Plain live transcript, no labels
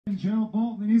Joe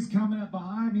Bolton, and he's coming up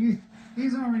behind me.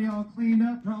 He's already all cleaned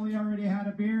up, probably already had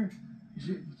a beer.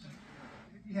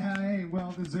 Yeah, hey,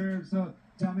 well deserved. So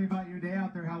tell me about your day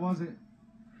out there. How was it?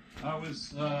 It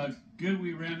was good.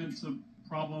 We ran into some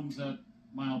problems at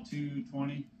mile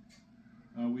 220.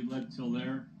 We led till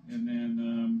there, and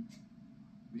then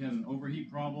we had an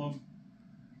overheat problem.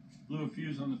 Blew a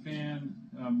fuse on the fan.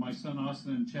 My son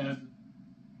Austin and Chad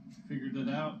figured it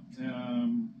out.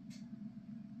 Then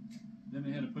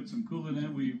they had to put some coolant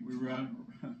in. We were out.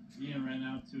 Ian ran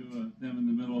out to them in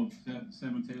the middle of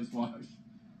San Mateo's wash,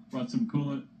 brought some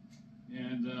coolant,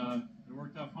 and it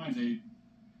worked out fine. They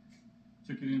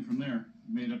took it in from there.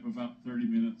 Made up about 30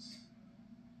 minutes,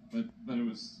 but it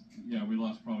was, yeah, we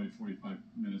lost probably 45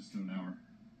 minutes to an hour.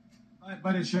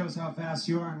 But it shows how fast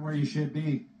you are and where you should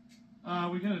be.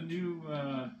 We got a new,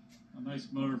 a nice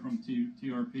motor from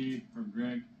TRP from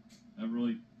Greg. That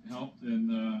really helped,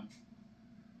 and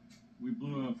we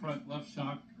blew a front left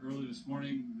shock early this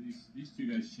morning. These two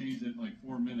guys changed it in like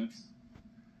 4 minutes,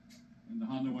 and the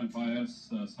Honda went by us,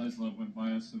 Sizlove went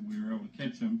by us, and we were able to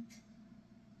catch him.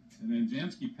 And then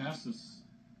Jansky passed us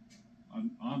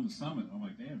on the summit. I'm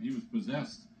like, damn, he was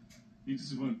possessed. He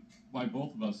just went by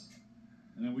both of us.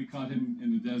 And then we caught him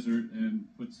in the desert and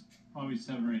put probably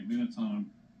 7 or 8 minutes on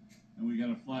him. And we got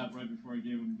a flat right before I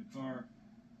gave him the car.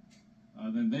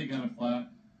 Then they got a flat.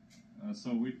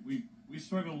 So we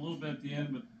struggled a little bit at the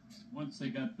end, but once they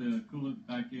got the coolant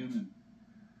back in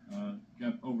and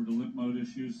got over the limp mode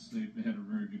issues, they had a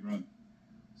very good run.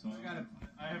 So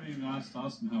I haven't even asked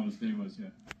Austin how his day was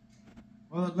yet.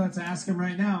 Well, let's ask him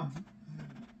right now.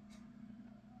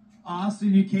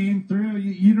 Austin, you came through.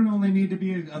 You don't only need to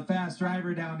be a fast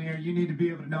driver down here. You need to be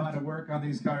able to know how to work on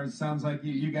these cars. Sounds like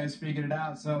you guys figured it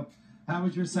out. So how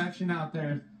was your section out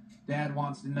there? Dad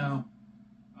wants to know.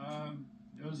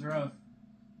 It was rough.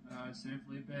 San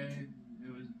Felipe, it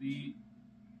was beat.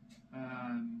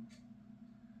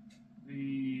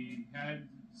 We had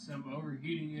some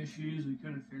overheating issues. We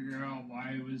couldn't figure out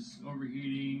why it was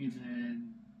overheating, and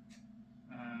then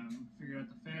figured out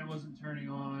the fan wasn't turning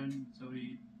on, so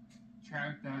we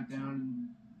tracked that down and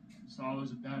saw it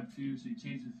was a bad fuse, so we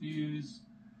changed the fuse.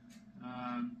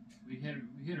 We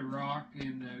hit a rock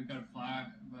and we got a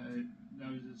flat, but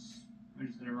that was I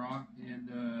just hit a rock, and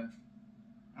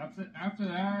after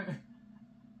that,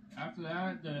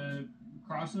 the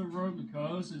crossover road in the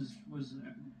coast was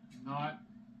not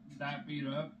that beat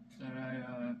up, that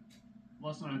I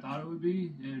less than I thought it would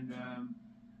be, and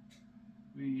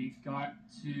we got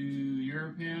to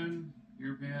European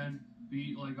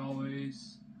beat like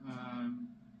always.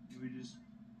 We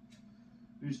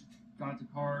just got the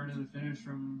car to the finish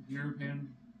from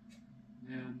European,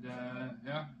 and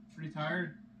yeah, pretty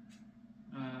tired.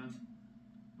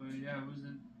 But yeah, it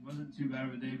wasn't too bad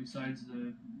of a day besides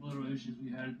the little issues we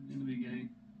had in the beginning.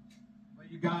 But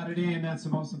you got it in. That's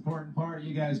the most important part.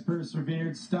 You guys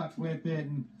persevered, stuck with it,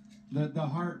 and the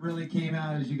heart really came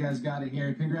out as you guys got it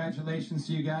here. Congratulations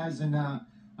to you guys, and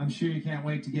I'm sure you can't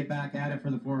wait to get back at it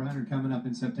for the 400 coming up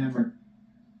in September.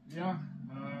 Yeah,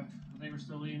 I think we're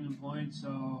still leading in points,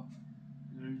 so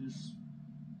just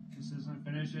consistent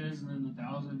finishes, and then the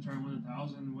 1,000, try and win the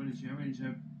 1,000, win a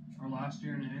championship. Our last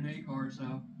year in an NA car,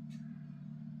 so.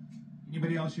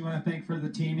 Anybody else you want to thank for the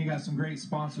team? You got some great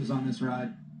sponsors on this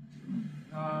ride.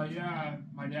 Yeah,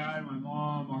 my dad, my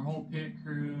mom, our whole pit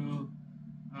crew,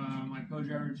 my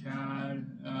co-driver Chad,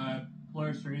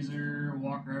 Polaris Razor,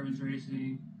 Walker Evans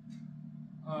Racing,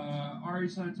 RE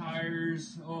Sun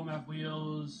Tires, OMF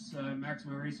Wheels,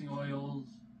 Maxima Racing Oils,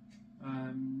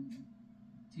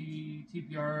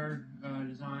 TPR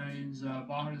Designs,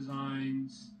 Baja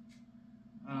Designs,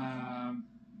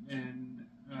 and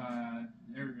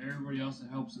everybody else that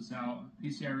helps us out.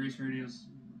 PCI Race Radios,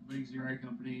 League Zero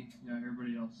Company, yeah,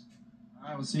 everybody else. All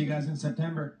right, we'll see you guys in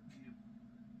September.